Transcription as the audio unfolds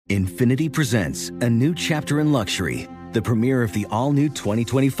Infinity presents a new chapter in luxury, the premiere of the all-new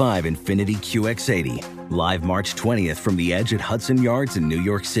 2025 Infinity QX80, live March 20th from the Edge at Hudson Yards in New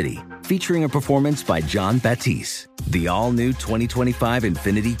York City, featuring a performance by John Batiste. The all-new 2025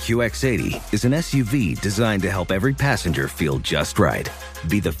 Infinity QX80 is an SUV designed to help every passenger feel just right.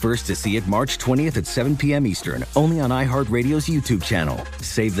 Be the first to see it March 20th at 7 p.m. Eastern, only on iHeartRadio's YouTube channel.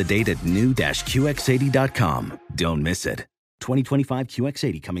 Save the date at new-QX80.com. Don't miss it. 2025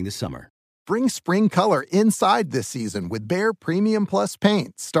 QX80 coming this summer. Bring spring color inside this season with Behr Premium Plus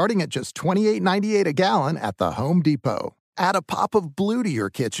paint, starting at just $28.98 a gallon at the Home Depot. Add a pop of blue to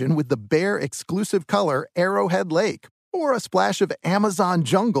your kitchen with the Behr exclusive color Arrowhead Lake, or a splash of Amazon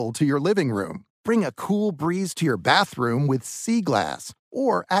Jungle to your living room. Bring a cool breeze to your bathroom with Sea Glass,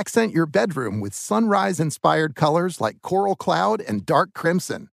 or accent your bedroom with sunrise-inspired colors like Coral Cloud and Dark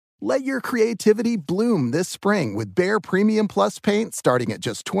Crimson. Let your creativity bloom this spring with Behr Premium Plus paint starting at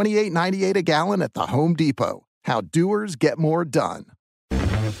just $28.98 a gallon at the Home Depot. How doers get more done.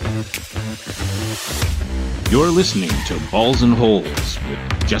 You're listening to Balls and Holes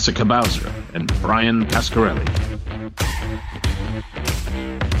with Jessica Bowser and Brian Pascarelli.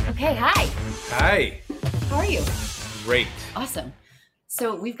 Okay, hi. Hi. How are you? Great. Awesome.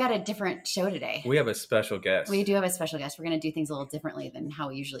 So we've got a different show today. We have a special guest. We do have a special guest. We're going to do things a little differently than how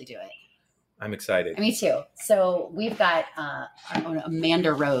we usually do it. I'm excited. Me too. So we've got our own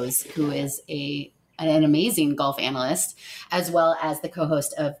Amanda Rose, who is an amazing golf analyst, as well as the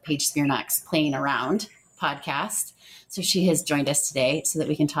co-host of Paige Spearnock's Playing Around podcast. So she has joined us today so that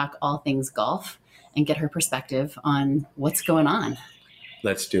we can talk all things golf and get her perspective on what's going on.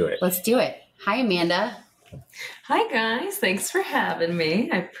 Let's do it. Let's do it. Hi, Amanda. Hi, guys. Thanks for having me.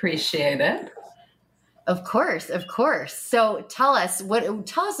 I appreciate it. Of course, of course. So tell us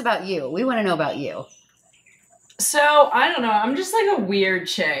about you. We want to know about you. So I don't know. I'm just like a weird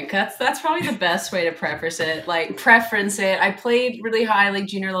chick. That's probably the best way to preference it. I played really high, like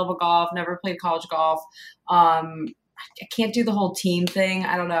junior level golf. Never played college golf. I can't do the whole team thing.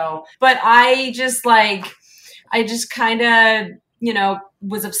 I don't know. But I just kind of,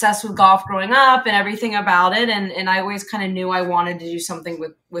 was obsessed with golf growing up and everything about it. And I always kind of knew I wanted to do something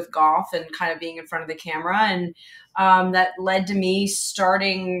with golf and kind of being in front of the camera. And that led to me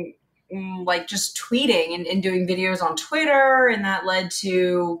starting just tweeting and doing videos on Twitter. And that led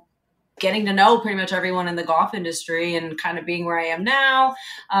to getting to know pretty much everyone in the golf industry and kind of being where I am now,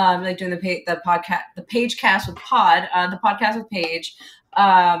 doing the podcast, the Pagecast with the podcast with Paige.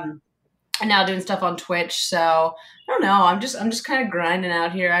 And now doing stuff on Twitch. So I don't know. I'm just kind of grinding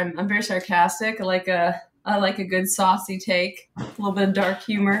out here. I'm very sarcastic. I like a good saucy take, a little bit of dark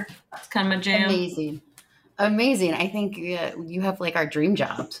humor. It's kind of my jam. Amazing. I think you have like our dream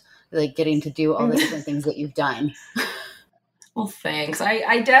jobs, like getting to do all the different things that you've done. Well, thanks.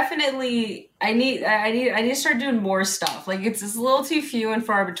 I definitely need to start doing more stuff. Like it's a little too few and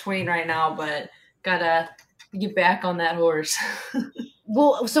far between right now, but gotta get back on that horse.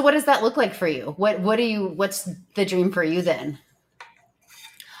 Well, so what does that look like for you? What's the dream for you then?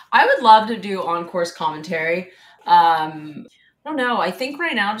 I would love to do on-course commentary. I don't know. I think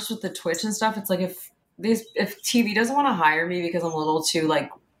right now, just with the Twitch and stuff, it's like if TV doesn't want to hire me because I'm a little too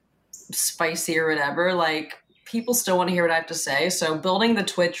spicy or whatever, people still want to hear what I have to say. So building the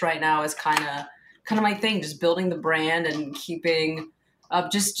Twitch right now is kind of my thing. Just building the brand and keeping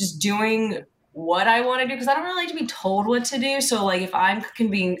up, just doing what I want to do, because I don't really like to be told what to do. So if I can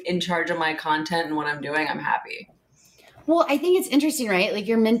be in charge of my content and what I'm doing, I'm happy. Well, I think it's interesting, right? Like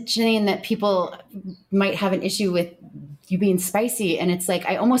you're mentioning that people might have an issue with you being spicy. And it's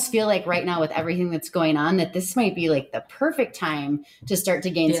I almost feel like right now with everything that's going on, that this might be the perfect time to start to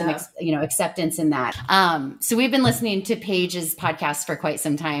gain some, acceptance in that. So we've been listening to Paige's podcast for quite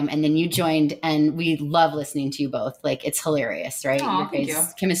some time, and then you joined, and we love listening to you both. It's hilarious, right? Aw, Your thank guys'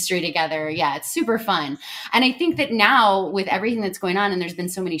 you. chemistry together. Yeah, it's super fun. And I think that now with everything that's going on, and there's been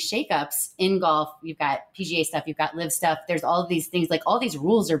so many shakeups in golf, you've got PGA stuff, you've got live stuff. There's all of these things, all these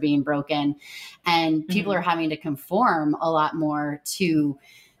rules are being broken, and people are having to conform a lot more to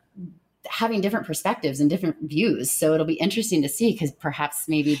having different perspectives and different views. So it'll be interesting to see, because perhaps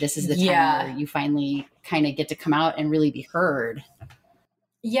maybe this is the time where you finally kind of get to come out and really be heard.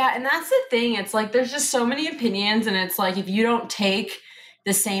 Yeah. And that's the thing. It's there's just so many opinions, and it's if you don't take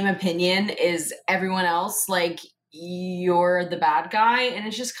the same opinion as everyone else, you're the bad guy. And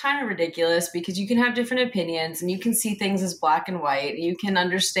it's just kind of ridiculous, because you can have different opinions and you can see things as black and white. You can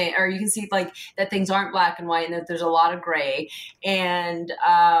understand, or you can see that things aren't black and white and that there's a lot of gray. And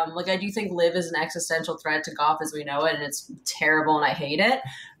I do think live is an existential threat to golf as we know it, and it's terrible and I hate it.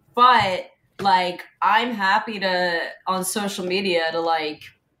 But I'm happy to on social media to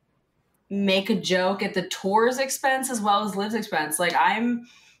make a joke at the tour's expense as well as Liv's expense. Like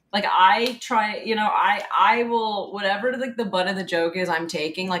I try, I will, whatever like the butt of the joke is I'm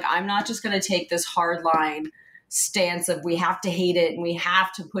taking, like, I'm not just going to take this hard line stance of we have to hate it and we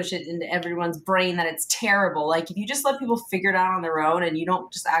have to push it into everyone's brain that it's terrible. Like, if you just let people figure it out on their own and you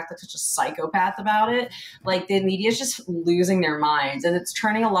don't just act like such a psychopath about it, like, the media is just losing their minds and it's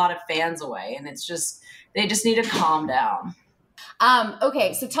turning a lot of fans away, and it's just, they just need to calm down.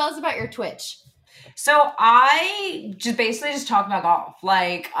 Okay, so tell us about your Twitch. So I just basically just talk about golf.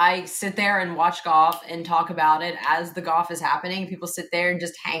 Like, I sit there and watch golf and talk about it as the golf is happening. People sit there and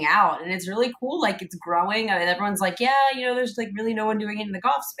just hang out, and it's really cool. Like, it's growing. I mean, everyone's like, yeah, there's like really no one doing it in the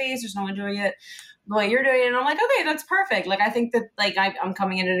golf space. There's no one doing it the way you're doing it. And I'm like, okay, that's perfect. Like, I think that like I'm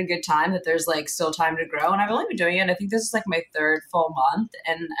coming in at a good time, that there's like still time to grow. And I've only been doing it, I think this is like my 3rd full month,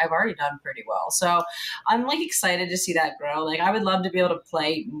 and I've already done pretty well. So I'm like excited to see that grow. Like, I would love to be able to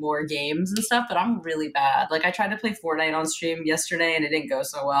play more games and stuff, but I'm really bad. Like, I tried to play Fortnite on stream yesterday and it didn't go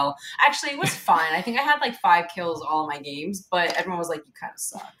so well. Actually, it was fine. I think I had like 5 kills all of my games, but everyone was like, you kind of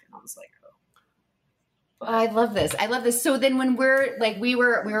suck. And I was like, oh, I love this. I love this. So then when we're like, we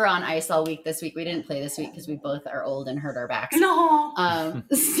were on ice all week this week. We didn't play this week because we both are old and hurt our backs. no.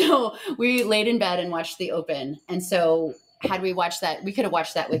 So we laid in bed and watched the Open. And so had we watched that, we could have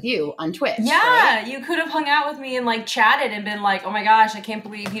watched that with you on Twitch. Yeah, right? You could have hung out with me and like chatted and been like, oh my gosh, I can't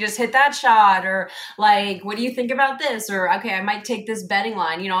believe he just hit that shot. Or like, what do you think about this? Or, okay, I might take this betting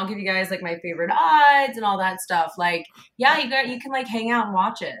line. I'll give you guys like my favorite odds and all that stuff. Like, yeah, you can like hang out and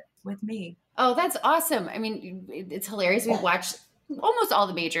watch it with me. Oh, that's awesome. I mean, it's hilarious. We've watched almost all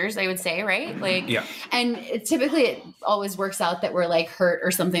the majors, I would say, right? Like, yeah. And typically it always works out that we're like hurt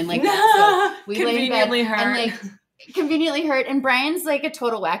or something like that. So we lay in bed hurt. and like conveniently hurt. And Brian's like a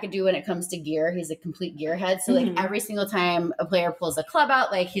total wackadoo when it comes to gear. He's a complete gearhead. So like every single time a player pulls a club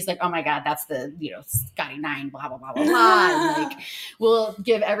out, like he's like, oh my God, that's the, Scotty 9, blah, blah, blah, blah, blah. And like, we'll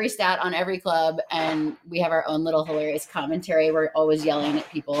give every stat on every club. And we have our own little hilarious commentary. We're always yelling at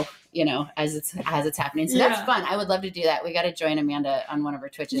people, as it's happening. So that's fun. I would love to do that. We got to join Amanda on one of her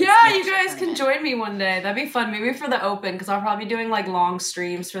Twitches. Yeah, you guys can join me one day. That'd be fun. Maybe for the Open, because I'll probably be doing like long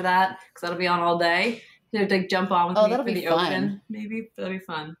streams for that, because that'll be on all day. Like jump on with me for the fun. Open. Maybe that'll be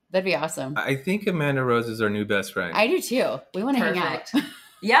fun. That'd be awesome. I think Amanda Rose is our new best friend. I do too. We want to hang out.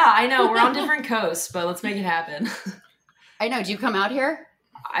 Yeah, I know. We're on different coasts, but let's make it happen. I know. Do you come out here?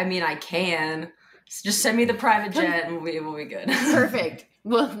 I mean, I can. Just send me the private jet and we'll be good. Perfect.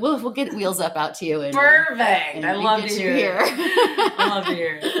 We'll get Wheels Up out to you. And, perfect. And I love to hear it. I love to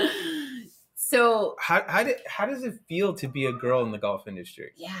hear it. So how does it feel to be a girl in the golf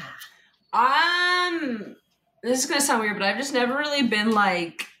industry? Yeah. This is gonna sound weird, but I've just never really been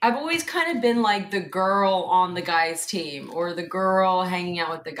like, I've always kind of been like the girl on the guys' team or the girl hanging out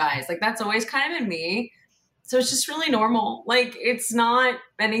with the guys. Like, that's always kind of been me. So it's just really normal. Like, it's not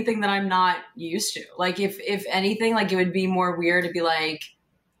anything that I'm not used to. Like, if anything, like, it would be more weird to be like,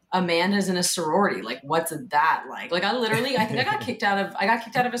 Amanda's in a sorority. Like, what's that like? Like, I think I got kicked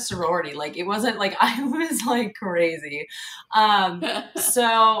out of a sorority. Like, it wasn't like, I was like crazy. So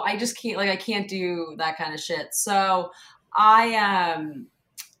I just can't, like, I can't do that kind of shit. So I'm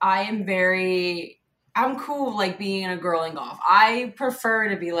cool, like, being a girl in golf. I prefer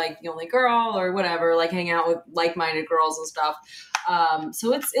to be like the only girl or whatever, like hang out with like-minded girls and stuff.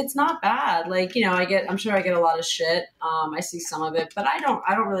 So it's not bad. Like, I'm sure I get a lot of shit. I see some of it, but I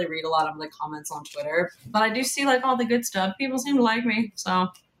don't really read a lot of the comments on Twitter, but I do see like all the good stuff. People seem to like me. So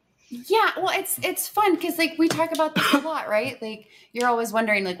yeah, well, it's fun because like we talk about this a lot, right? Like, you're always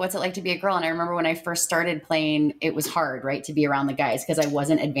wondering like what's it like to be a girl. And I remember when I first started playing, it was hard, right, to be around the guys because I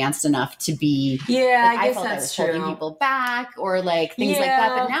wasn't advanced enough to be. Yeah, like, I guess felt that's I was true. holding people back or like things like that.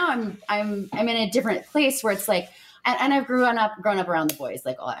 But now I'm in a different place where it's like. And I've grown up around the boys.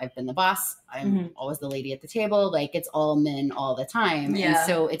 Like, I've been the boss. I'm always the lady at the table. Like, it's all men all the time. Yeah. And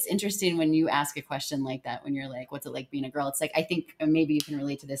so it's interesting when you ask a question like that, when you're like, what's it like being a girl? It's like, I think maybe you can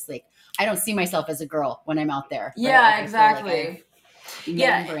relate to this. Like, I don't see myself as a girl when I'm out there. Yeah, right? Like, exactly.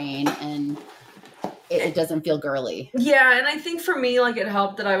 Man brain and it doesn't feel girly. Yeah, and I think for me, like, it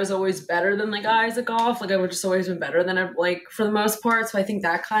helped that I was always better than the guys at golf. Like, I would just always been better than like for the most part. So I think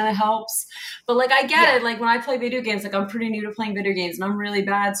that kind of helps. But like, I get it. Like, when I play video games, like, I'm pretty new to playing video games and I'm really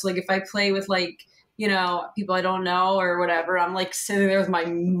bad. So like, if I play with like, people I don't know or whatever, I'm like sitting there with my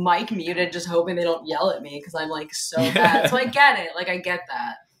mic muted, just hoping they don't yell at me because I'm like so bad. So I get it. Like, I get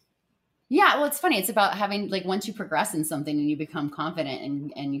that. Yeah, well, it's funny. It's about having, like, once you progress in something and you become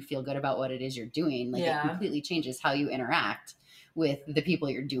confident and you feel good about what it is you're doing, like, it completely changes how you interact with the people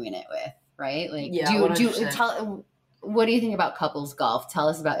you're doing it with, right? Like, what do you think about couples golf? Tell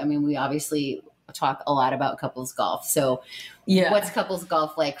us about, I mean, we obviously talk a lot about couples golf. So what's couples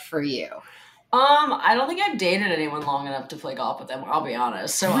golf like for you? I don't think I've dated anyone long enough to play golf with them, I'll be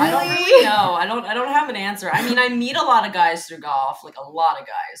honest. So I don't really know. I don't have an answer. I mean, I meet a lot of guys through golf, like a lot of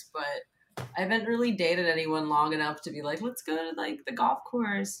guys, but I haven't really dated anyone long enough to be like, let's go to like the golf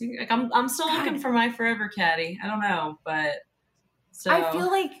course. Like I'm still looking for my forever caddy. I don't know, but so I feel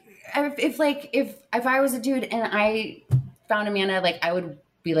like if I was a dude and I found Amanda, like I would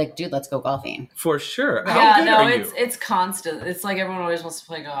be like, dude, let's go golfing. For sure. Yeah, no, it's constant. It's like everyone always wants to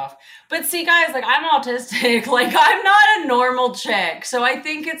play golf. But see, guys, like I'm autistic. Like I'm not a normal chick. So I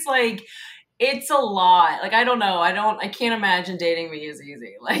think it's like, it's a lot. Like, I don't know. I can't imagine dating me is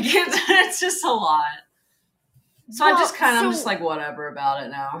easy. Like it's just a lot. So I'm just like whatever about it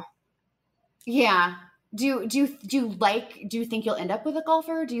now. Yeah. Do you think you'll end up with a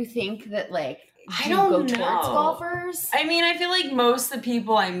golfer? Do you think that like, I don't go know. towards golfers? I mean, I feel like most of the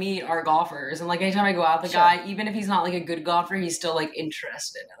people I meet are golfers, and like anytime I go out with a guy, even if he's not like a good golfer, he's still like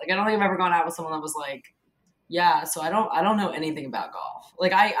interested. Like I don't think I've ever gone out with someone that was like, yeah. So I don't know anything about golf.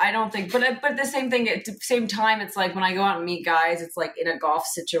 Like I don't think, but the same thing at the same time, it's like when I go out and meet guys, it's like in a golf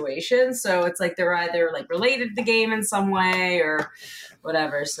situation, so it's like they're either like related to the game in some way or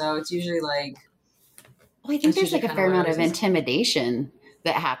whatever. So it's usually like, well, I think there's like a fair amount of intimidation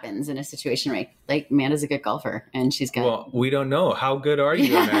that happens in a situation like Amanda's a good golfer and she's good. Well, we don't know. How good are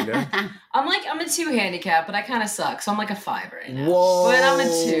you, Amanda? I'm a 2 handicap, but I kind of suck. So I'm like a 5 right now. Whoa. But I'm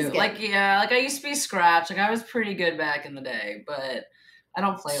a 2. Like, yeah, like I used to be scratch. Like I was pretty good back in the day, but I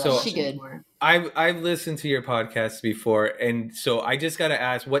don't play like she anymore. I've listened to your podcast before, and so I just got to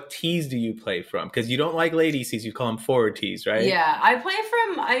ask, what tees do you play from? Because you don't like lady tees, you call them forward tees, right? Yeah, I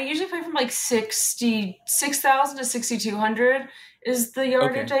usually play from like 6,000 to 6,200 is the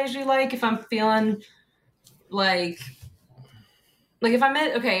yardage I usually like if I'm feeling like if I'm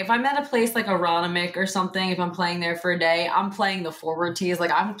at a place like Aronimink or something, if I'm playing there for a day, I'm playing the forward tees.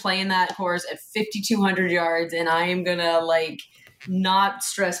 Like I'm playing that course at 5,200 yards and I am gonna like not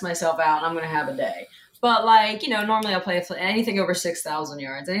stress myself out and I'm gonna have a day. But like, normally I'll play anything over 6,000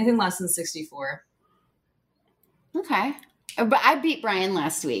 yards, anything less than 64. Okay. But I beat Brian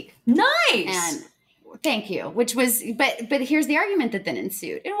last week. Nice. And thank you. Which was, but here's the argument that then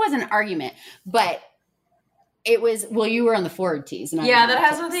ensued. It wasn't an argument, but it was, well, you were on the forward tees. And yeah, that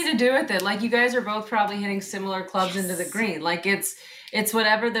has nothing to do with it. Like you guys are both probably hitting similar clubs into the green. Like it's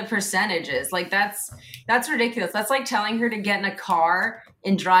whatever the percentage is. Like that's ridiculous. That's like telling her to get in a car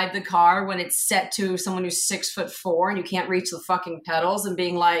and drive the car when it's set to someone who's 6'4" and you can't reach the fucking pedals and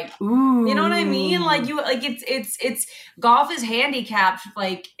being like, ooh, you know what I mean? Like it's golf is handicapped,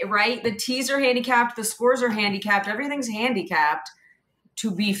 like, right? The tees are handicapped, the scores are handicapped, everything's handicapped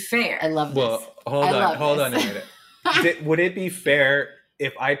to be fair. I love this. Well, hold on a minute. Would it be fair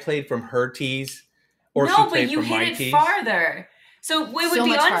if I played from her tees or she played from my tees? No, but you hit it farther. So it would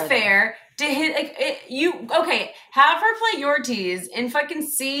be unfair to hit have her play your tees and fucking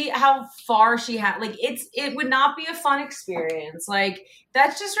see how far she had. Like it would not be a fun experience. Like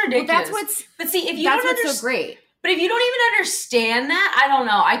that's just ridiculous. Well, but see, if you don't understand, so great. But if you don't even understand that, I don't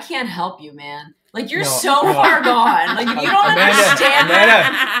know. I can't help you, man. Like you're far gone. Like if you don't understand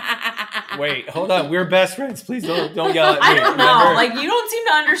that. Wait, hold on. We're best friends. Please don't yell at me. I don't know. Like you don't seem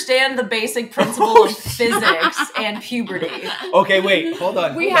to understand the basic principle of physics and puberty. Okay, wait, hold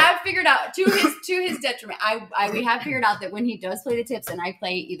on. We have figured out to his detriment. We have figured out that when he does play the tips and I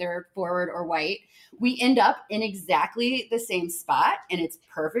play either forward or white, we end up in exactly the same spot and it's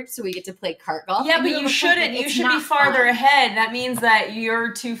perfect. So we get to play cart golf. Yeah, but you shouldn't. You should be farther ahead. That means that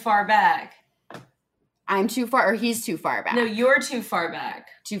you're too far back. I'm too far, or he's too far back? No, you're too far back.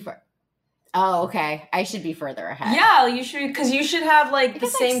 Too far. Oh, okay. I should be further ahead. Yeah, you should, because you should have like the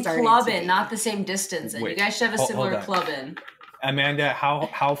same club in, not the same distance in. You guys should have a similar club in. Amanda,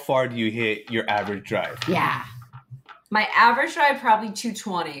 how far do you hit your average drive? Yeah. My average drive probably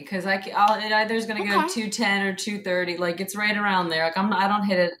 220 because it either is going to go 210 or 230. Like it's right around there. Like I don't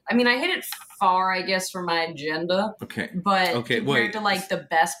hit it. I mean, I hit it far, I guess, for my agenda. Okay. But compared to like the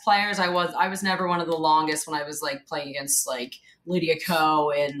best players, I was never one of the longest when I was like playing against like Lydia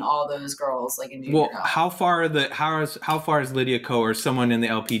Ko and all those girls like in junior golf. How far is Lydia Ko or someone in the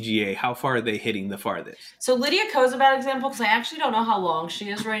LPGA? How far are they hitting the farthest? So Lydia Ko's a bad example because I actually don't know how long she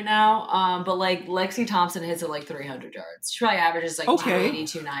is right now. But like Lexi Thompson hits it like 300 yards. She probably averages like 280,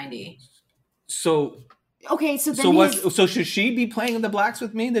 290. So. Okay, so so should she be playing in the blacks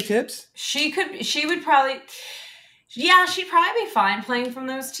with me, the tips? She'd probably be fine playing from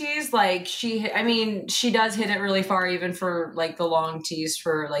those tees. Like she does hit it really far even for like the long tees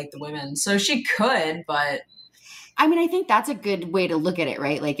for like the women. So she could, but I mean, I think that's a good way to look at it,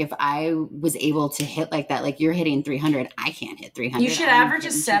 right? Like if I was able to hit like that, like you're hitting 300, I can't hit 300. You should average a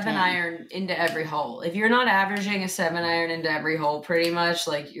 7-iron into every hole. If you're not averaging a 7-iron into every hole, pretty much,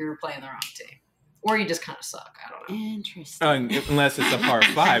 like you're playing the wrong team. Or you just kind of suck. I don't know. Interesting. Unless it's a par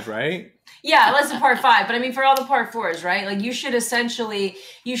 5, right? Yeah, unless it's par 5. But I mean, for all the par 4s, right? Like you shouldn't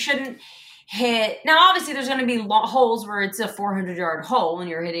hit. Now, obviously, there's going to be holes where it's a 400-yard hole and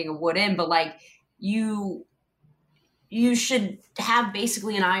you're hitting a wood in, but like you should have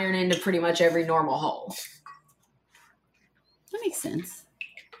basically an iron into pretty much every normal hole. That makes sense.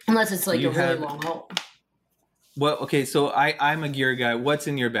 Unless it's like a really long hole. Well, okay, so I'm a gear guy. What's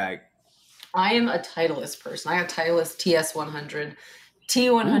in your bag? I am a Titleist person. I have Titleist TS100,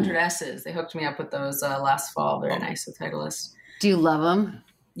 T100Ss. They hooked me up with those last fall. Very nice, the Titleist. Do you love them?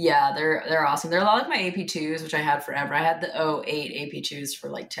 Yeah, they're awesome. They're a lot like my AP2s, which I had forever. I had the 08 AP2s for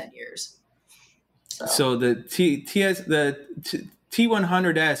like 10 years. So the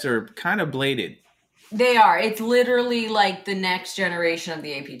T100S are kind of bladed. They are. It's literally like the next generation of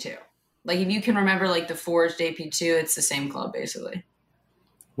the AP2. Like if you can remember like the forged AP2, it's the same club basically.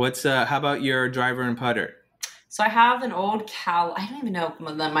 How about your driver and putter? So I have an old I don't even know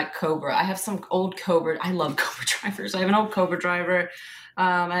my Cobra. I have some old Cobra. I love Cobra drivers. I have an old Cobra driver.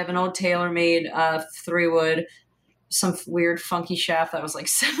 I have an old TaylorMade 3-wood. Some weird funky shaft that was like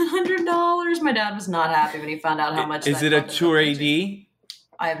 $700. My dad was not happy when he found out how much. Is it a Tour AD?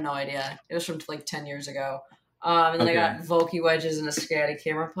 I have no idea. It was from like 10 years ago. And then I got Volky wedges and a Scotty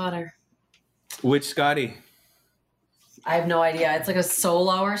camera putter. Which Scotty? I have no idea. It's like a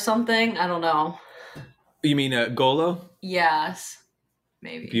Solo or something. I don't know. You mean a Golo? Yes.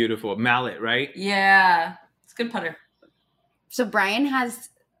 Maybe. Beautiful. Mallet, right? Yeah. It's a good putter. So Brian has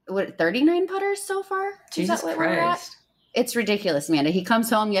 39 putters so far? Jesus Christ. It's ridiculous, Amanda. He comes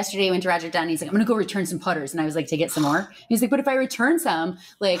home yesterday, went to Roger Dunn. He's like, I'm going to go return some putters. And I was like, to get some more? He's like, but if I return some,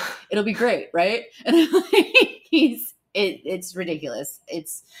 like, it'll be great, right? And I'm like, it's ridiculous.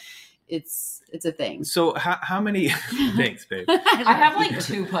 It's a thing. So how many? Thanks, babe. I have like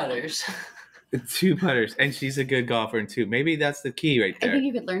 2 putters. 2 putters, and she's a good golfer in 2. Maybe that's the key right there. I think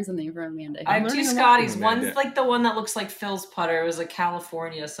you could learn something from Amanda. I have 2 Scotties. One's like the one that looks like Phil's putter. It was like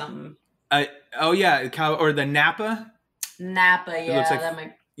California something. Or the Napa. Napa, yeah. Looks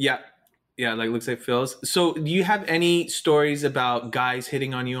like, yeah, like looks like Phil's. So, do you have any stories about guys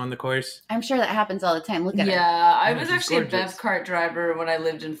hitting on you on the course? I'm sure that happens all the time. Look at her. Yeah, I was actually a Bev kart driver when I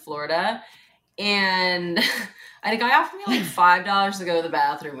lived in Florida, and a guy offered me like $5 to go to the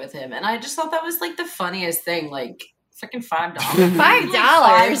bathroom with him, and I just thought that was like the funniest thing. Like fucking $5, $5, like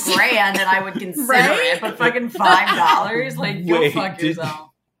 $5,000, and I would consider right? it. But fucking $5, like go fuck yourself.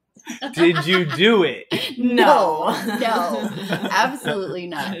 Did you do it? No, absolutely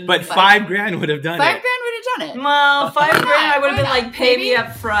not. But $5,000 would have done it. $5,000 would have done it. Well, $5,000 I would have been like, pay me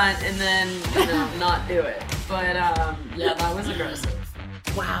up front and then not do it. But yeah, that was aggressive.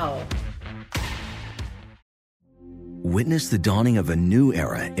 Wow. Witness the dawning of a new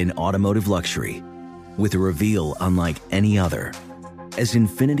era in automotive luxury with a reveal unlike any other as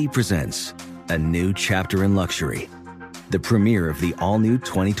Infiniti presents a new chapter in luxury, the premiere of the all-new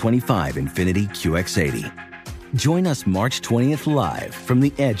 2025 Infiniti QX80. Join us March 20th live from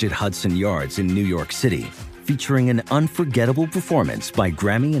the Edge at Hudson Yards in New York City, featuring an unforgettable performance by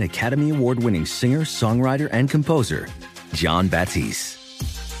Grammy and Academy Award-winning singer, songwriter, and composer, Jon Batiste.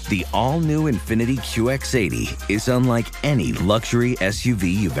 The all-new Infiniti QX80 is unlike any luxury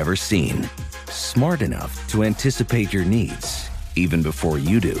SUV you've ever seen. Smart enough to anticipate your needs, even before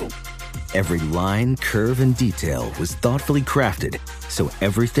you do. Every line, curve, and detail was thoughtfully crafted so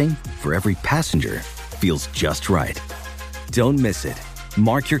everything for every passenger feels just right. Don't miss it.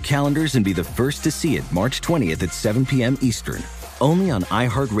 Mark your calendars and be the first to see it March 20th at 7 p.m. Eastern, only on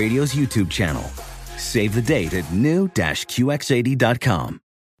iHeartRadio's YouTube channel. Save the date at new-QX80.com.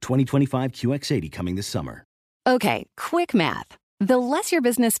 2025 QX80 coming this summer. Okay, quick math. The less your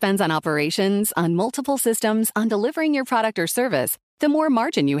business spends on operations, on multiple systems, on delivering your product or service, the more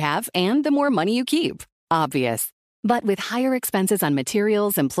margin you have and the more money you keep. Obvious. But with higher expenses on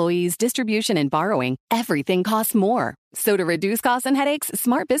materials, employees, distribution, and borrowing, everything costs more. So to reduce costs and headaches,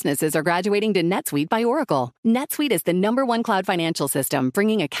 smart businesses are graduating to NetSuite by Oracle. NetSuite is the #1 cloud financial system,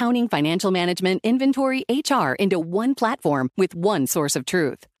 bringing accounting, financial management, inventory, HR into one platform with one source of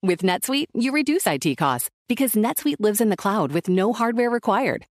truth. With NetSuite, you reduce IT costs because NetSuite lives in the cloud with no hardware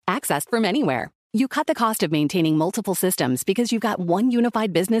required, accessed from anywhere. You cut the cost of maintaining multiple systems because you've got one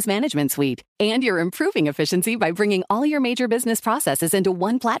unified business management suite. And you're improving efficiency by bringing all your major business processes into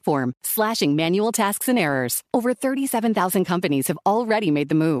one platform, slashing manual tasks and errors. Over 37,000 companies have already made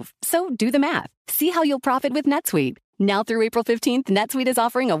the move. So do the math. See how you'll profit with NetSuite. Now through April 15th, NetSuite is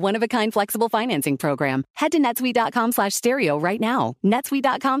offering a one-of-a-kind flexible financing program. Head to netsuite.com/stereo right now.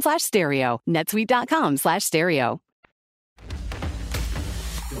 netsuite.com/stereo. netsuite.com/stereo.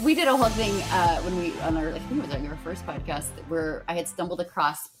 We did a whole thing when we on our, I think it was on your first podcast, where I had stumbled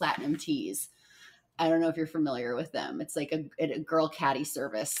across Platinum Tees. I don't know if you're familiar with them. It's like a girl caddy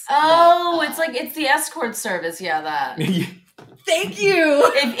service. Oh, it's the escort service. Yeah, that. Thank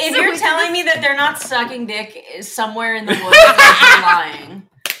you. If you're telling me that they're not sucking dick somewhere in the woods, you're lying.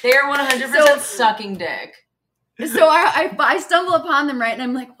 They are 100% sucking dick. So I stumble upon them, right? And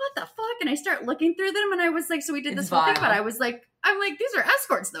I'm like, what the fuck? And I start looking through them, and I was like, so we did this whole thing, but I'm like, these are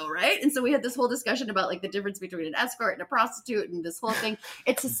escorts though, right? And so we had this whole discussion about like the difference between an escort and a prostitute and this whole thing.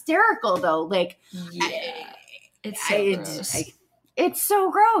 It's hysterical though. Like, yeah, it's so gross. It's so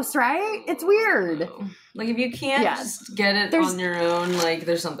gross, right? It's weird. Like if you can't just get it on your own, like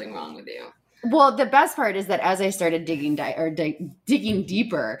there's something wrong with you. Well, the best part is that as I started digging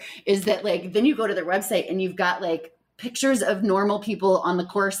deeper, is that like then you go to their website and you've got like pictures of normal people on the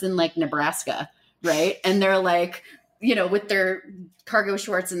course in like Nebraska, right? And they're like, you know, with their cargo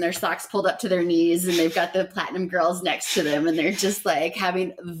shorts and their socks pulled up to their knees, and they've got the platinum girls next to them, and they're just like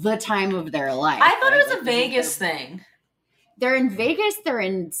having the time of their life. I thought it was a Vegas thing. They're in Vegas. They're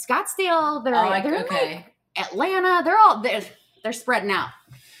in Scottsdale. They're in like Atlanta. They're spreading out.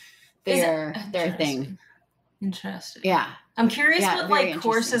 Their thing. Interesting. Yeah. I'm curious what like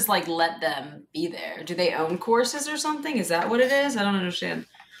courses like let them be there. Do they own courses or something? Is that what it is? I don't understand.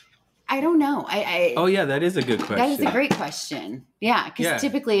 I don't know. Oh yeah, that is a good question. That is a great question. Yeah, because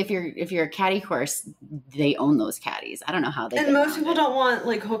typically if you're a caddy course, they own those caddies. I don't know how they. And most people don't want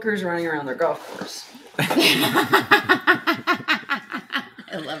like hookers running around their golf course. I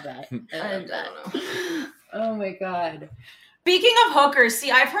love that. I love that. Oh my god. Speaking of hookers,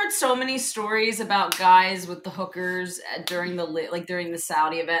 see, I've heard so many stories about guys with the hookers during the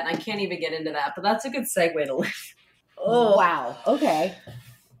Saudi event, and I can't even get into that. But that's a good segue to live. Oh wow. Okay.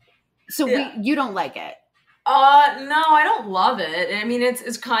 So you don't like it? No, I don't love it. I mean,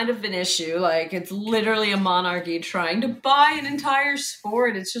 it's kind of an issue. Like, it's literally a monarchy trying to buy an entire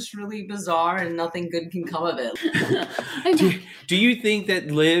sport. It's just really bizarre, and nothing good can come of it. Do you think that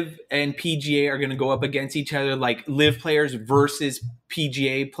LIV and PGA are going to go up against each other, like LIV players versus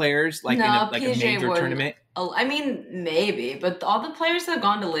PGA players, like in a major tournament? I mean, maybe, but all the players that have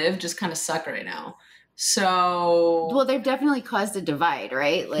gone to LIV just kind of suck right now. So, well, they've definitely caused a divide,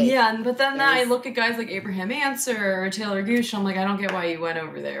 right? Like, yeah, but then I look at guys like Abraham Answer or Taylor Gooch. I'm like, I don't get why you went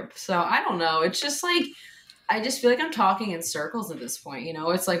over there. So I don't know. It's just like, I just feel like I'm talking in circles at this point. You know,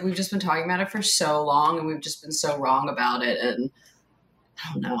 it's like we've just been talking about it for so long, and we've just been so wrong about it. And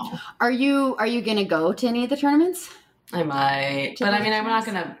I don't know. Are you going to go to any of the tournaments? I might, but I mean, I'm not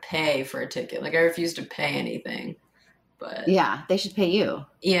going to pay for a ticket. Like, I refuse to pay anything. But yeah, they should pay you.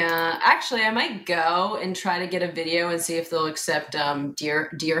 Yeah, actually, I might go and try to get a video and see if they'll accept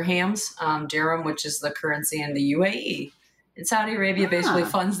dirhams, dirham, which is the currency in the UAE. And Saudi Arabia basically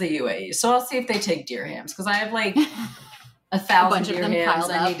funds the UAE. So I'll see if they take dirhams, because I have like 1,000 dirhams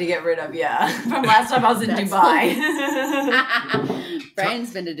I need to get rid of. Yeah, from last time I was in Dubai.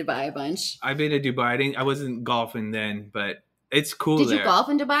 Brian's been to Dubai a bunch. I've been to Dubai. I wasn't golfing then, but it's cool. Did you golf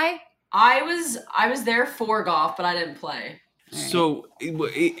in Dubai? I was there for golf, but I didn't play. So,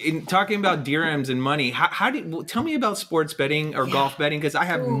 in talking about dirhams and money, tell me about sports betting or golf betting, because I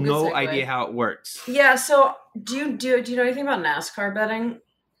have no idea how it works. Yeah. So, do you know anything about NASCAR betting?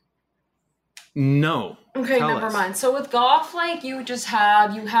 No. Okay, never mind. So with golf, like you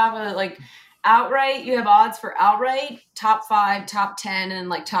have a like outright. You have odds for outright, top 5, top 10, and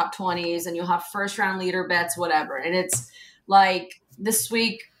like top 20s, and you'll have first round leader bets, whatever. And it's like this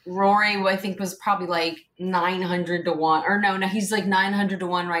week. Rory, I think, was probably like 900 to 1, or no, he's like 900 to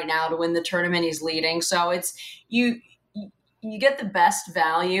 1 right now to win the tournament. He's leading. So it's, you get the best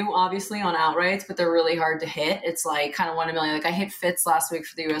value obviously on outrights, but they're really hard to hit. It's like kind of 1 in a million. Like I hit Fitz last week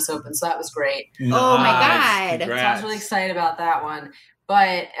for the US Open. So that was great. Nice. Oh my God. Congrats. So I was really excited about that one,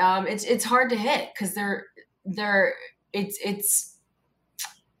 but it's hard to hit because it's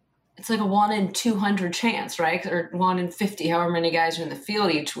it's like a 1 in 200 chance, right? Or 1 in 50, however many guys are in the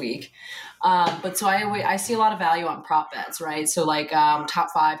field each week. But so I see a lot of value on prop bets, right? So like top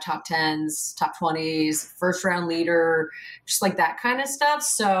 5, top 10s, top 20s, first round leader, just like that kind of stuff.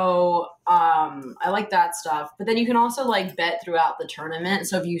 So I like that stuff. But then you can also like bet throughout the tournament.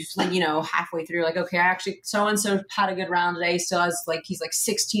 So if you like, halfway through, like, okay, actually so-and-so had a good round today. Still has like, he's like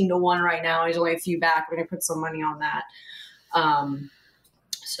 16-1 right now. He's only a few back. We're going to put some money on that.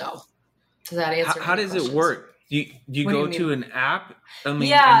 So does that answer? How does it work? Do you go to an app? Yeah, and you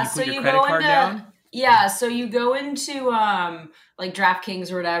put your credit card down? Yeah, so you go into like DraftKings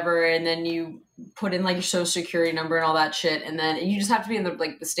or whatever, and then you put in like your social security number and all that shit, and then you just have to be in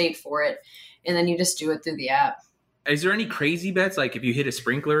the state for it, and then you just do it through the app. Is there any crazy bets, like if you hit a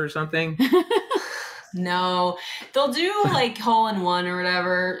sprinkler or something? No, they'll do like hole-in-one or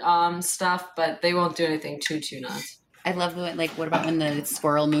whatever stuff, but they won't do anything too nuts. I love the like. What about when the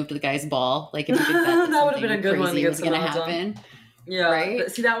squirrel moved the guy's ball? Like if you could bet that would have been a good one to get some odds happen. On. Yeah, right.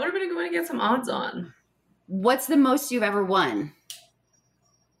 But see, that would have been a good one to get some odds on. What's the most you've ever won?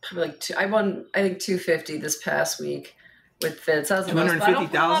 Probably like I won. I think $250 this past week with Fitz. That was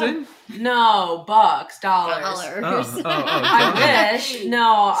 250,000? No, bucks, dollars. Oh, I wish.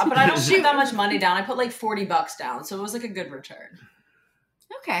 No, but I don't put that much money down. I put like $40 down, so it was like a good return.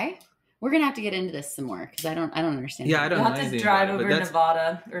 Okay. We're gonna have to get into this some more because I don't understand. Yeah, I don't know. You'll have to drive over to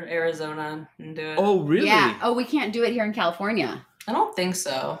Nevada or Arizona and do it. Oh, really? Yeah. Oh, we can't do it here in California. I don't think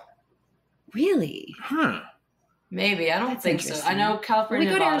so. Really? Huh. Maybe. I don't think so. I know California.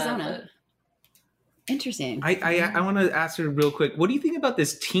 We go Nevada, to Arizona. But... Interesting. I want to ask her real quick. What do you think about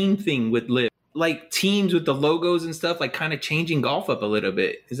this team thing with Liv? Like teams with the logos and stuff, like kind of changing golf up a little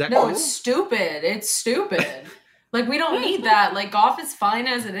bit. Is that no? cool? It's stupid. It's stupid. Like we don't need that. Like golf is fine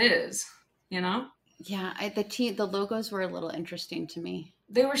as it is. Yeah, the logos were a little interesting to me.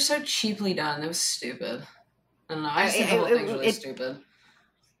 They were so cheaply done. It was stupid. I don't know. I just think the whole thing's really stupid.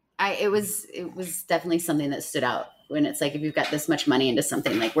 It was definitely something that stood out when it's like if you've got this much money into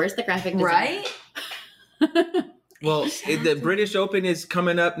something, like where's the graphic design? Right? Well, the British Open is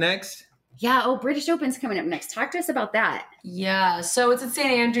coming up next. Yeah. Oh, British Open's coming up next. Talk to us about that. Yeah. So it's at St.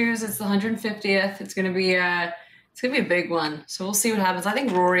 Andrews. It's the 150th. It's gonna be a big one. So we'll see what happens. I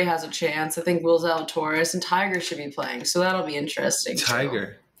think Rory has a chance. I think Will Zalatoris and Tiger should be playing. So that'll be interesting.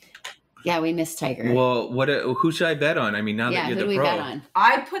 Tiger. Yeah, we miss Tiger. Well, who should I bet on? I mean, now that you're the pro. Yeah, who do we bet on?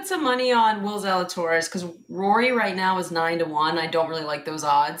 I put some money on Will Zalatoris because Rory right now is 9-1. I don't really like those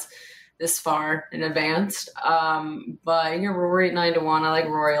odds this far in advance. But you're Rory at 9-1. I like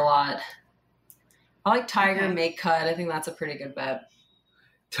Rory a lot. I like Tiger make cut. I think that's a pretty good bet.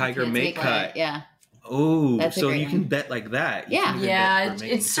 Tiger make cut. Yeah. Oh, so you can bet like that. Yeah.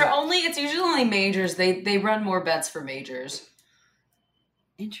 It's usually only majors. They run more bets for majors.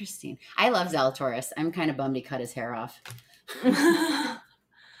 Interesting. I love Zalatoris. I'm kind of bummed he cut his hair off.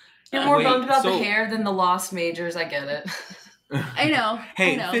 You're more bummed about the hair than the lost majors. I get it. I know.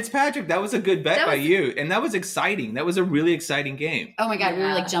 Hey, Fitzpatrick, that was a good bet by you. And that was exciting. That was a really exciting game. Oh my God. We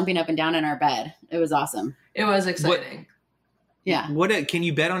were like jumping up and down in our bed. It was awesome. It was exciting. Yeah. Can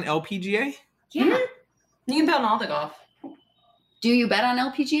you bet on LPGA? Yeah. Mm-hmm. You can bet on all the golf. Do you bet on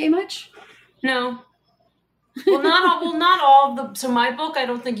LPGA much? No. Well, not all of the. So my book, I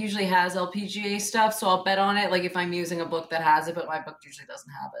don't think usually has LPGA stuff. So I'll bet on it. Like if I'm using a book that has it, but my book usually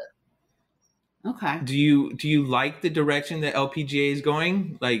doesn't have it. Okay. Do you like the direction that LPGA is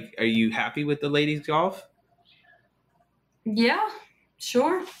going? Like, are you happy with the ladies golf? Yeah,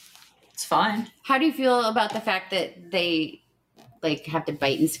 sure. It's fine. How do you feel about the fact that they like have to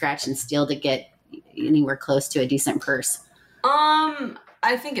bite and scratch and steal to get anywhere close to a decent purse?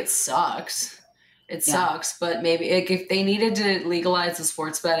 I think it sucks. It sucks, but maybe if they needed to legalize the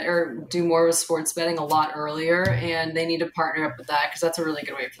sports bet or do more with sports betting a lot earlier, and they need to partner up with that because that's a really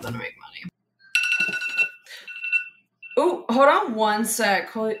good way for them to make money. Oh, hold on one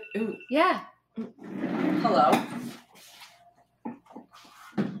sec. Ooh. Yeah. Hello.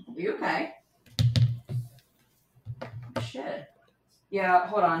 Are you okay? Shit. Yeah,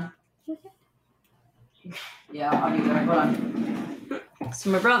 hold on. Yeah, I'll be there. Hold on. So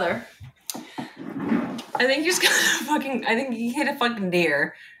my brother, I think he's I think he hit a fucking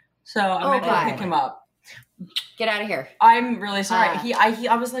deer. So I'm gonna pick him up. Get out of here. I'm really sorry.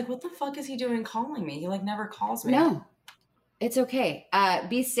 I was like, what the fuck is he doing calling me? He like never calls me. No. It's okay.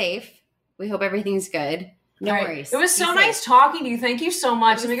 Be safe. We hope everything's good. No worries. It was so nice talking to you. Thank you so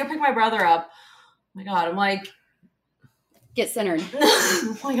much. Let me go pick my brother up. Oh my God. I'm like, get centered.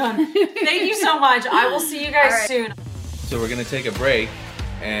 Oh my God. Thank you so much. I will see you guys soon. So we're going to take a break.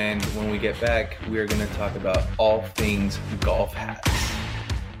 And when we get back, we're going to talk about all things golf hats.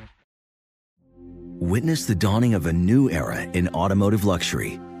 Witness the dawning of a new era in automotive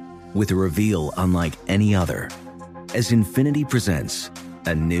luxury with a reveal unlike any other as Infiniti presents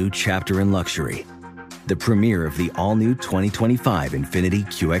a new chapter in luxury, the premiere of the all-new 2025 Infiniti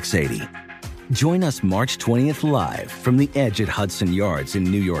QX80. Join us March 20th live from the Edge at Hudson Yards in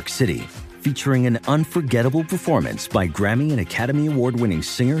New York City, featuring an unforgettable performance by Grammy and Academy Award-winning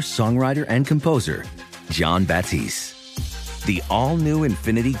singer, songwriter, and composer, Jon Batiste. The all-new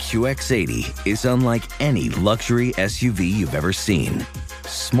Infiniti QX80 is unlike any luxury SUV you've ever seen.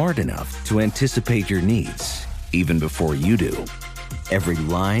 Smart enough to anticipate your needs, even before you do. Every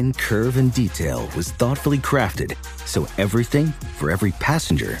line, curve, and detail was thoughtfully crafted, so everything for every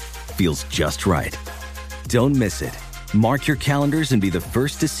passenger feels just right. Don't miss it. Mark your calendars and be the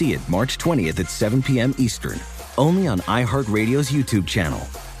first to see it March 20th at 7 p.m. Eastern, only on iHeartRadio's YouTube channel.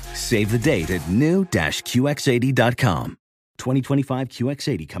 Save the date at new-QX80.com. 2025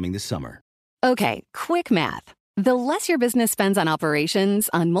 QX80 coming this summer. Okay, quick math. The less your business spends on operations,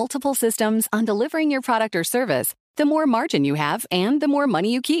 on multiple systems, on delivering your product or service, the more margin you have and the more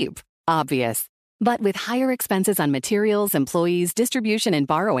money you keep. Obvious. But with higher expenses on materials, employees, distribution, and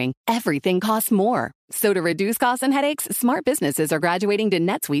borrowing, everything costs more. So to reduce costs and headaches, smart businesses are graduating to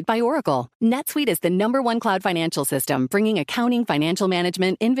NetSuite by Oracle. NetSuite is the #1 cloud financial system, bringing accounting, financial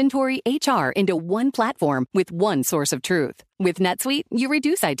management, inventory, HR into one platform with one source of truth. With NetSuite, you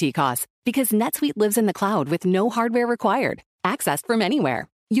reduce IT costs because NetSuite lives in the cloud with no hardware required, accessed from anywhere.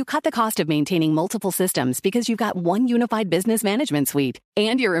 You cut the cost of maintaining multiple systems because you've got one unified business management suite.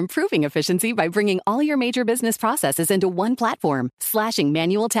 And you're improving efficiency by bringing all your major business processes into one platform, slashing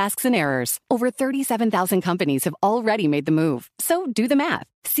manual tasks and errors. Over 37,000 companies have already made the move. So do the math.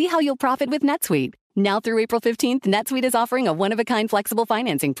 See how you'll profit with NetSuite. Now through April 15th, NetSuite is offering a one-of-a-kind flexible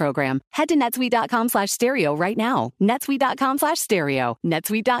financing program. Head to netsuite.com/stereo right now. netsuite.com/stereo.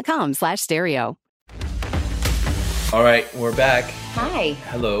 netsuite.com/stereo. All right, we're back. Hi.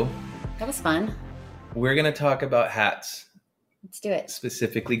 Hello. That was fun. We're going to talk about hats. Let's do it.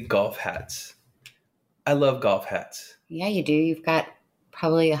 Specifically golf hats. I love golf hats. Yeah, you do. You've got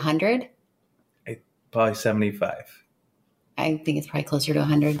probably 100. Probably 75. I think it's probably closer to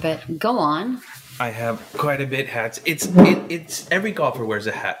 100, but go on. I have quite a bit hats. It's every golfer wears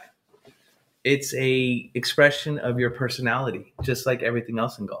a hat. It's a expression of your personality, just like everything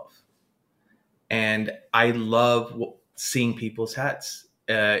else in golf. And I love seeing people's hats.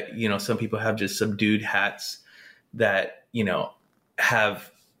 Some people have just subdued hats that,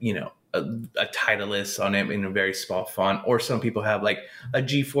 have, a Titleist on it in a very small font. Or some people have like a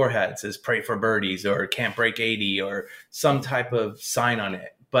G4 hat that says pray for birdies or can't break 80 or some type of sign on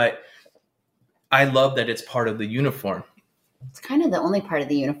it. But I love that it's part of the uniform. It's kind of the only part of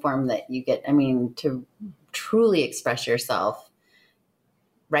the uniform that you get, to truly express yourself.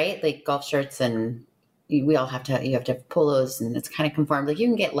 Right? Like golf shirts and you have to have polos and it's kind of conformed. Like you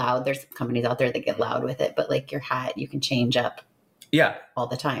can get loud. There's companies out there that get loud with it, but like your hat, you can change up. Yeah. All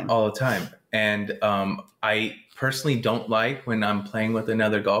the time. And I personally don't like when I'm playing with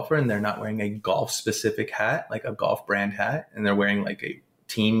another golfer and they're not wearing a golf specific hat, like a golf brand hat, and they're wearing like a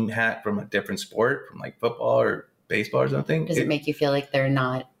team hat from a different sport, from like football or baseball or something. Does it make you feel like they're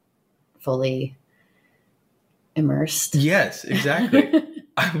not fully immersed? Yes, exactly.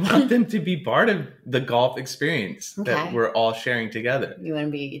 I want them to be part of the golf experience that we're all sharing together. You want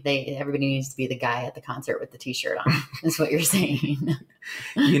to be, everybody needs to be the guy at the concert with the t-shirt on. That's what you're saying.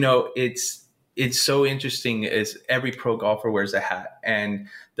 It's so interesting is every pro golfer wears a hat and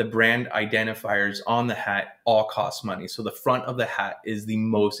the brand identifiers on the hat all cost money. So the front of the hat is the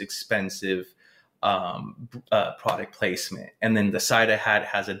most expensive product placement. And then the side of the hat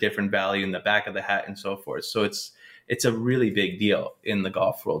has a different value in the back of the hat and so forth. So it's a really big deal in the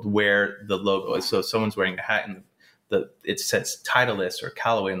golf world where the logo is. So if someone's wearing a hat and it says Titleist or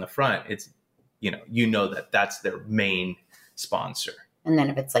Callaway in the front, it's, that that's their main sponsor. And then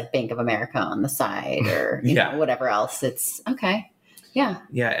if it's like Bank of America on the side or whatever else, it's okay. Yeah.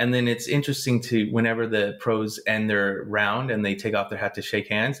 Yeah. And then it's interesting whenever the pros end their round and they take off their hat to shake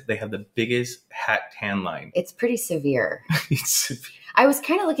hands, they have the biggest hat tan line. It's pretty severe. It's severe. I was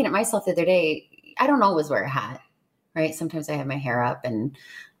kind of looking at myself the other day. I don't always wear a hat. Right. Sometimes I have my hair up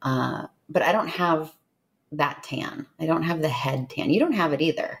but I don't have that tan. I don't have the head tan. You don't have it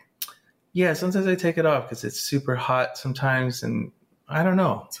either. Yeah. Sometimes I take it off because it's super hot sometimes. And I don't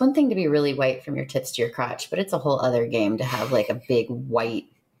know. It's one thing to be really white from your tits to your crotch, but it's a whole other game to have like a big white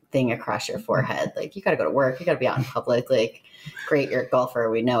thing across your forehead. Like you got to go to work. You got to be out in public. Like great, you're a golfer.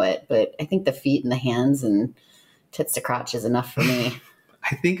 We know it. But I think the feet and the hands and tits to crotch is enough for me.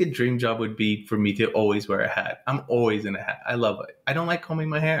 I think a dream job would be for me to always wear a hat. I'm always in a hat. I love it. I don't like combing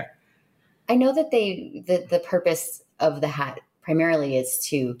my hair. I know that the purpose of the hat primarily is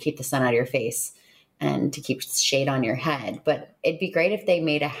to keep the sun out of your face and to keep shade on your head. But it'd be great if they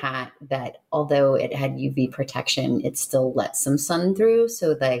made a hat that, although it had UV protection, it still let some sun through,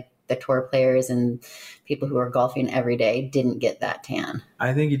 so that the tour players and people who are golfing every day didn't get that tan.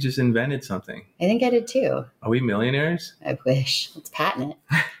 I think you just invented something. I think I did too. Are we millionaires? I wish. Let's patent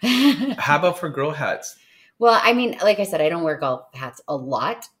it. How about for girl hats? Well, I mean, like I said, I don't wear golf hats a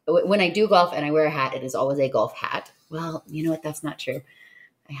lot. When I do golf and I wear a hat, it is always a golf hat. Well, you know what? That's not true.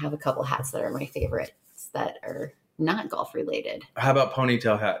 I have a couple hats that are my favorites that are not golf related. How about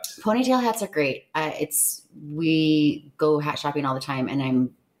ponytail hats? Ponytail hats are great. We go hat shopping all the time, and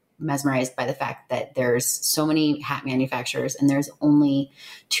I'm mesmerized by the fact that there's so many hat manufacturers, and there's only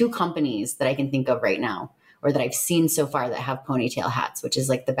 2 companies that I can think of right now, or that I've seen so far, that have ponytail hats, which is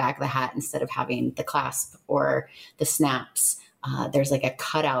like the back of the hat, instead of having the clasp or the snaps, there's like a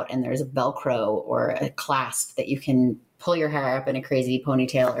cutout and there's a Velcro or a clasp that you can pull your hair up in a crazy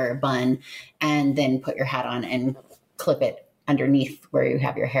ponytail or a bun, and then put your hat on and clip it underneath where you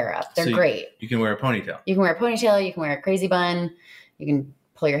have your hair up. They're great. You can wear a ponytail. You can wear a ponytail. You can wear a crazy bun. You can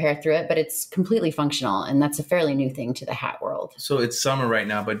pull your hair through it, but it's completely functional. And that's a fairly new thing to the hat world. So it's summer right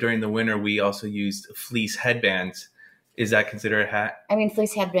now, but during the winter, we also used fleece headbands. Is that considered a hat? I mean,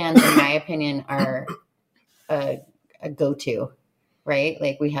 fleece headbands, in my opinion, are a go-to, right?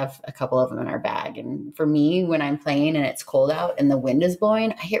 Like, we have a couple of them in our bag. And for me, when I'm playing and it's cold out and the wind is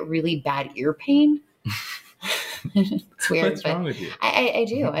blowing, I get really bad ear pain. It's weird. What's wrong with you? I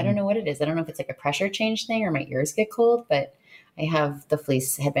do. I don't know what it is. I don't know if it's like a pressure change thing or my ears get cold, but I have the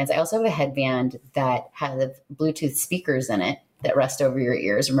fleece headbands. I also have a headband that has Bluetooth speakers in it that rest over your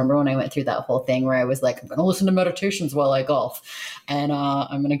ears. Remember when I went through that whole thing where I was like, I'm going to listen to meditations while I golf, and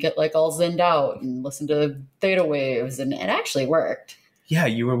I'm going to get like all zenned out and listen to theta waves, and it actually worked. Yeah,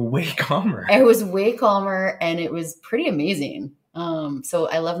 you were way calmer. I was way calmer, and it was pretty amazing. So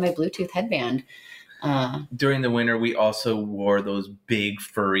I love my Bluetooth headband. During the winter, we also wore those big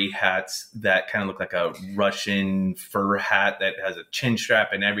furry hats that kind of look like a Russian fur hat that has a chin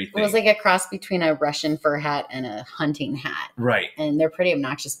strap and everything. It was like a cross between a Russian fur hat and a hunting hat. Right. And they're pretty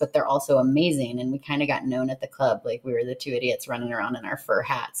obnoxious, but they're also amazing. And we kind of got known at the club. Like, we were the 2 idiots running around in our fur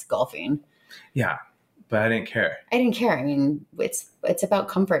hats golfing. Yeah, but I didn't care. I didn't care. I mean, it's about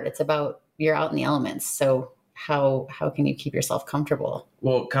comfort. It's about, you're out in the elements. So how can you keep yourself comfortable?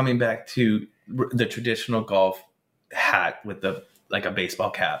 Well, coming back to the traditional golf hat with like a baseball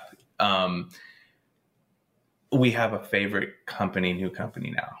cap, we have a favorite new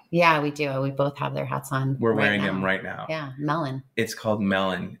company now. Yeah, we do. We both have their hats on. We're wearing them right now. Yeah, Melon. It's called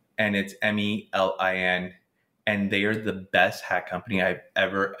Melon, and it's MELIN, and they are the best hat company I've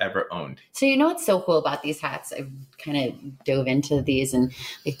ever owned. So you know what's so cool about these hats? I've kind of dove into these, and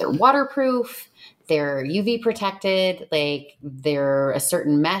like, they're waterproof, they're UV protected, like they're a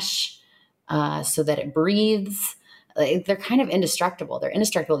certain mesh so that it breathes. Like, they're kind of indestructible. They're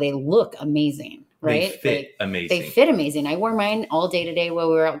indestructible. They look amazing, right? They fit amazing. They fit amazing. I wore mine all day today while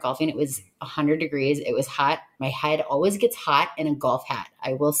we were out golfing. It was 100 degrees. It was hot. My head always gets hot in a golf hat.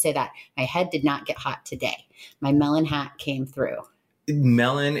 I will say that. My head did not get hot today. My Melon hat came through.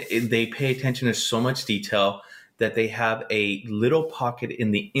 Melon, they pay attention to so much detail that they have a little pocket in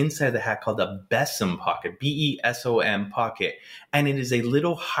the inside of the hat called a besom pocket, BESOM pocket. And it is a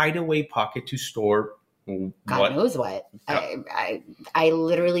little hideaway pocket to store God knows what. I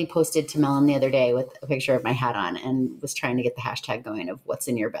literally posted to Melon the other day with a picture of my hat on and was trying to get the hashtag going of what's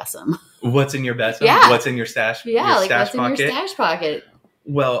in your besom. What's in your besom? Yeah. What's in your stash? Yeah, your like stash what's pocket? in your stash pocket?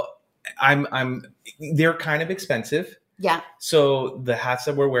 Well, they're kind of expensive. Yeah. So the hats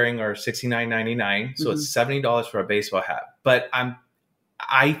that we're wearing are $69.99. So it's $70 for a baseball hat. But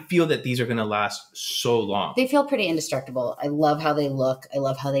I feel that these are going to last so long. They feel pretty indestructible. I love how they look. I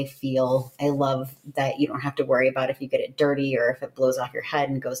love how they feel. I love that you don't have to worry about if you get it dirty or if it blows off your head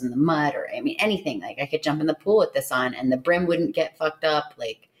and goes in the mud, or, I mean, anything. Like, I could jump in the pool with this on and the brim wouldn't get fucked up.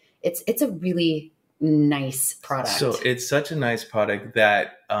 Like, it's a really nice product. So it's such a nice product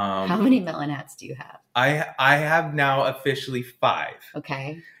that how many Melon hats do you have? I have now officially 5.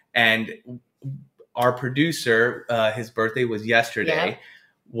 Okay. And our producer, his birthday was yesterday. Yeah.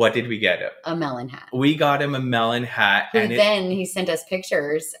 What did we get him? A Melon hat. We got him a Melon hat. And then he sent us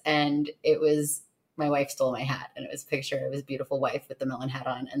pictures, and it was, my wife stole my hat, and it was a picture of his beautiful wife with the Melon hat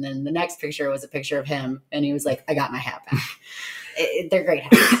on. And then the next picture was a picture of him, and he was like, I got my hat back. They're great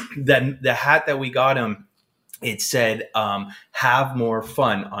hats. Then the hat that we got him, it said, have more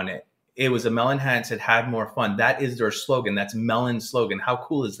fun on it. it was a Melon hat and said, "Had more fun." That is their slogan. That's Melon's slogan. How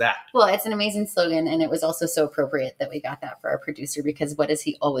cool is that? Well, it's an amazing slogan, and it was also so appropriate that we got that for our producer, because what is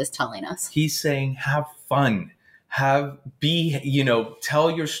he always telling us? He's saying, have fun.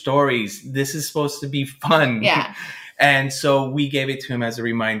 Tell your stories. This is supposed to be fun. Yeah. And so we gave it to him as a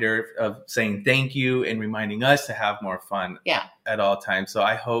reminder of saying thank you and reminding us to have more fun at all times. So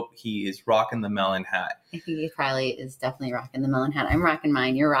I hope he is rocking the Melon hat. I think he probably is definitely rocking the Melon hat. I'm rocking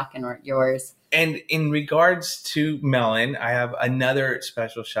mine. You're rocking yours. And in regards to Melon, I have another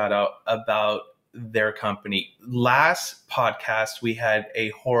special shout out about their company. Last podcast, we had a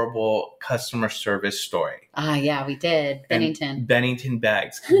horrible customer service story. Yeah, we did. Bennington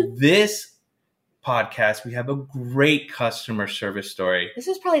bags. This podcast, we have a great customer service story. This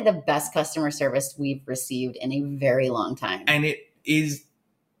is probably the best customer service we've received in a very long time. And it is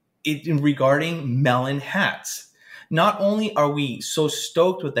regarding Melon hats. Not only are we so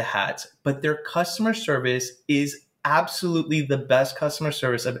stoked with the hats, but their customer service is absolutely the best customer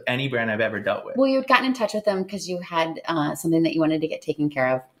service of any brand I've ever dealt with. Well, you had gotten in touch with them because you had something that you wanted to get taken care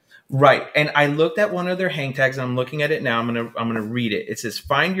of. Right. And I looked at one of their hang tags. I'm looking at it now. I'm gonna read it. It says,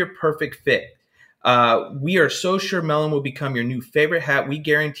 "Find your perfect fit. We are so sure Melon will become your new favorite hat. We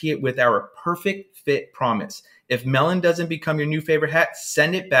guarantee it with our perfect fit promise. If Melon doesn't become your new favorite hat,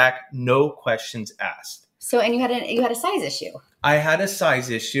 send it back. No questions asked." So, and you had a size issue. I had a size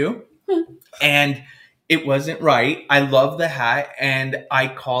issue, and it wasn't right. I love the hat, and I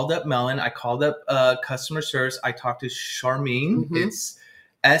called up Melon. I called up customer service. I talked to Charmaine. Mm-hmm. It's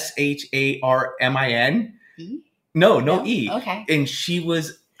Sharmin. E? No E. Okay. And she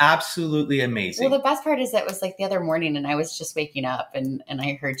was absolutely amazing. Well, the best part is that it was like the other morning, and I was just waking up, and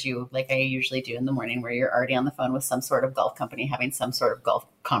I heard you, like I usually do in the morning, where you're already on the phone with some sort of golf company having some sort of golf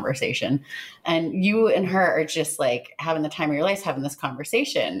conversation, and you and her are just like having the time of your life having this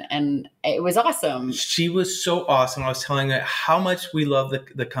conversation, and it was awesome. She was so awesome. I was telling her how much we love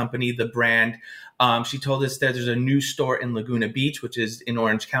the company, the brand. She told us that there's a new store in Laguna Beach, which is in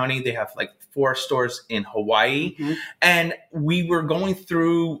Orange County. They have like 4 stores in Hawaii. Mm-hmm. And we were going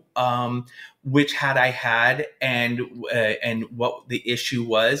through which hat I had and what the issue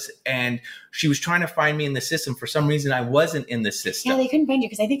was. And she was trying to find me in the system. For some reason, I wasn't in the system. Yeah, they couldn't find you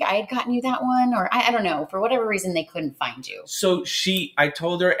because I think I had gotten you that one, or I don't know. For whatever reason, they couldn't find you. So I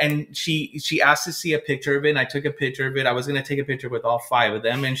told her, and she asked to see a picture of it, and I took a picture of it. I was going to take a picture with all 5 of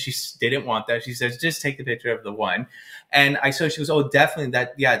them, and she didn't want that. She says, just take the picture of the one. And she was, oh, definitely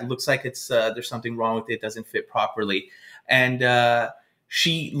that. Yeah, it looks like it's there's something wrong with it. It doesn't fit properly. And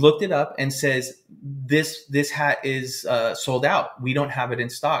she looked it up and says, this hat is sold out. We don't have it in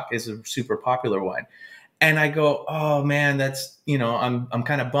stock. It's a super popular one. And I go, oh man, that's, I'm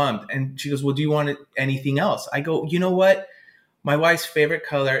kind of bummed. And she goes, well, do you want anything else? I go, you know what? My wife's favorite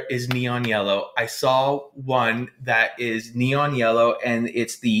color is neon yellow. I saw one that is neon yellow, and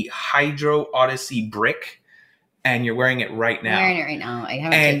it's the Hydro Odyssey brick. And you're wearing it right now. I'm wearing it right now. I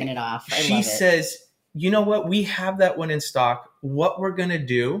haven't taken it off. She says, you know what? We have that one in stock. What we're going to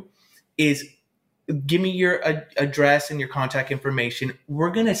do is give me your address and your contact information. We're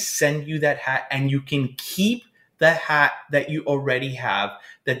going to send you that hat, and you can keep the hat that you already have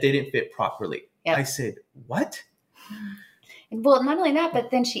that didn't fit properly. Yep. I said, what? Well, not only that, but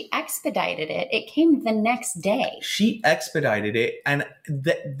then she expedited it. It came the next day. She expedited it. And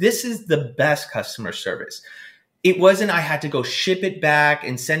this is the best customer service. It wasn't I had to go ship it back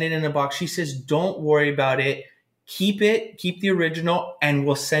and send it in a box. She says, don't worry about it. Keep the original, and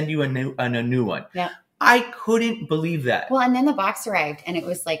we'll send you a new one. Yeah. I couldn't believe that. Well, and then the box arrived, and it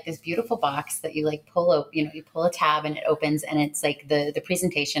was like this beautiful box that you like pull up, you pull a tab and it opens, and it's like the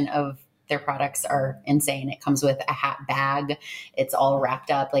presentation of their products are insane. It comes with a hat bag. It's all wrapped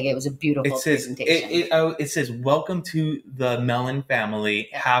up. Like, it was a beautiful presentation. It says, welcome to the Melon family.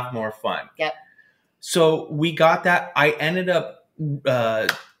 Yep. Have more fun. Yep. So we got that. I ended up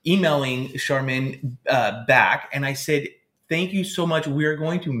emailing Charmin back, and I said, thank you so much. We're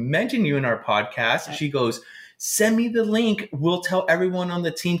going to mention you in our podcast. Right. She goes, send me the link. We'll tell everyone on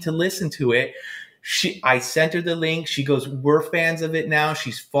the team to listen to it. I sent her the link. She goes, we're fans of it now.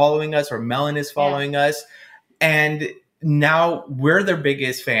 She's following us, or Melon is following us. And now we're their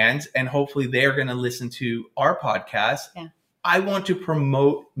biggest fans, and hopefully they're going to listen to our podcast. Yeah. I want to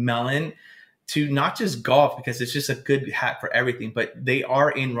promote Melon to not just golf, because it's just a good hat for everything, but they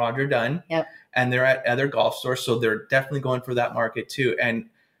are in Roger Dunn. Yep. And they're at other golf stores. So they're definitely going for that market too. And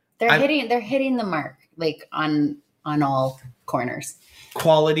they're hitting the mark, like on all corners.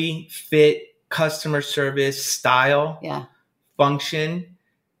 Quality, fit, customer service, style, function,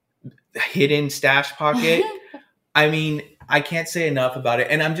 hidden stash pocket. I mean, I can't say enough about it.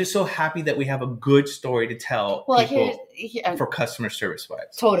 And I'm just so happy that we have a good story to tell for customer service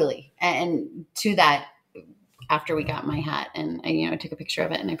wise. Totally. And to that, after we got my hat and I took a picture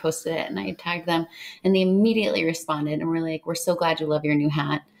of it and I posted it and I tagged them and they immediately responded and were like, we're so glad you love your new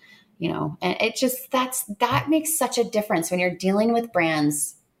hat. And it just, that makes such a difference when you're dealing with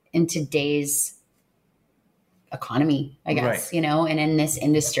brands in today's economy, I guess, right. And in this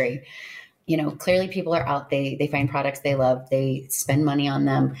industry, clearly people are out, they find products they love, they spend money on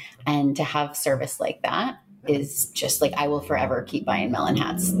them. And to have service like that is just like, I will forever keep buying Melon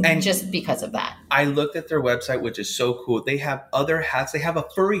hats. And just because of that. I looked at their website, which is so cool. They have other hats. They have a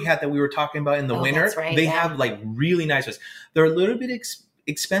furry hat that we were talking about in the winter. That's right, they have like really nice ones. They're a little bit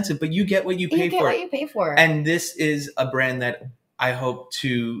expensive, but you get what you pay for. And this is a brand that I hope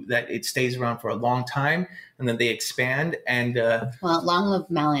that it stays around for a long time and then they expand. And well, long live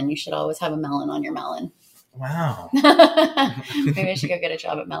Melon. You should always have a melon on your melon. Wow. Maybe I should go get a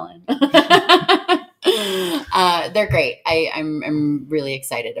job at Melon. They're great. I'm really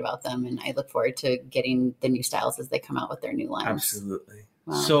excited about them, and I look forward to getting the new styles as they come out with their new lines. Absolutely.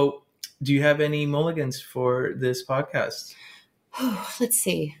 Wow. So, do you have any mulligans for this podcast? Let's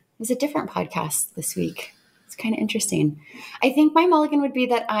see. It was a different podcast this week. It's kind of interesting. I think my mulligan would be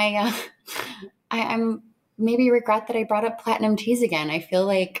that I'm maybe regret that I brought up Platinum Tees again. I feel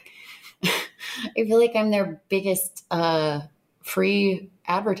like I'm their biggest free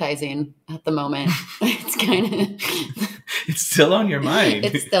advertising at the moment. It's kind of it's still on your mind.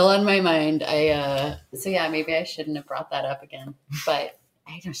 It's still on my mind. So yeah, maybe I shouldn't have brought that up again, but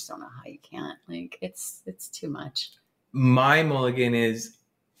I just don't know how you can't. Like it's too much. My mulligan is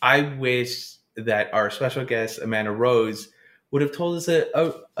I wish that our special guest Amanda Rose would have told us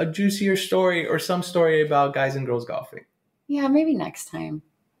a juicier story or some story about guys and girls golfing. Yeah, maybe next time.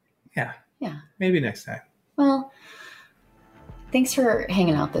 Yeah. Yeah. Maybe next time. Well, thanks for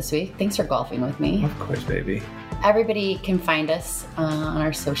hanging out this week. Thanks for golfing with me. Of course, baby. Everybody can find us on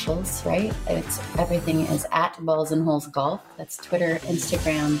our socials, right? Everything is at Balls and Holes Golf. That's Twitter,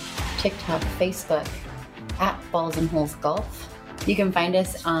 Instagram, TikTok, Facebook, at Balls and Holes Golf. You can find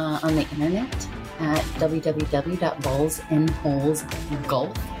us on the internet at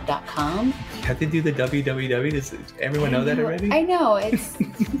www.ballsandholesgolf.com. You have to do the www. Does everyone know that already? I know. It's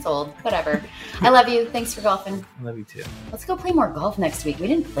old. Whatever. I love you. Thanks for golfing. I love you too. Let's go play more golf next week. We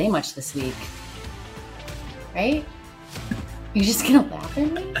didn't play much this week. Right? You're just going to laugh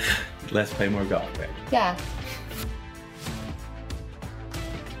at me? Let's play more golf, babe. Yeah.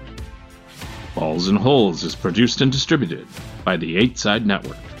 Balls and Holes is produced and distributed by the 8 Side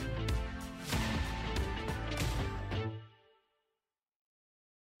Network.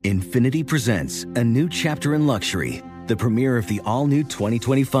 Infiniti presents a new chapter in luxury, the premiere of the all-new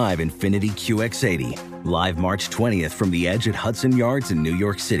 2025 Infiniti QX80, live March 20th from the Edge at Hudson Yards in New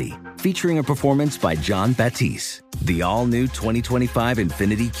York City, featuring a performance by John Batiste. The all-new 2025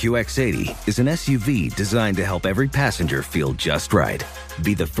 Infiniti QX80 is an SUV designed to help every passenger feel just right.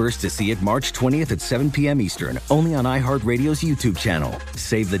 Be the first to see it March 20th at 7 p.m. Eastern, only on iHeartRadio's YouTube channel.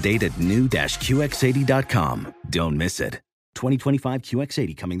 Save the date at new-QX80.com. Don't miss it. 2025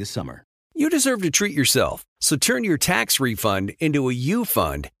 QX80 coming this summer. You deserve to treat yourself, so turn your tax refund into a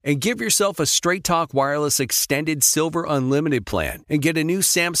U-Fund and give yourself a Straight Talk Wireless Extended Silver Unlimited plan and get a new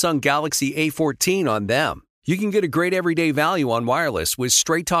Samsung Galaxy A14 on them. You can get a great everyday value on wireless with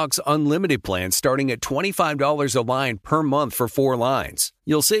Straight Talk's Unlimited plan starting at $25 a line per month for 4 lines.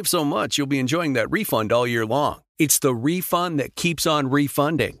 You'll save so much you'll be enjoying that refund all year long. It's the refund that keeps on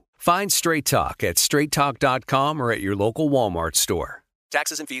refunding. Find Straight Talk at straighttalk.com or at your local Walmart store.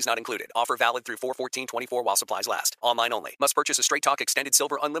 Taxes and fees not included. Offer valid through 4/14/24 while supplies last. Online only. Must purchase a Straight Talk Extended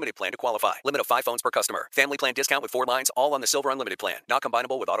Silver Unlimited plan to qualify. Limit of 5 phones per customer. Family plan discount with 4 lines, all on the Silver Unlimited plan. Not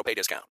combinable with autopay discount.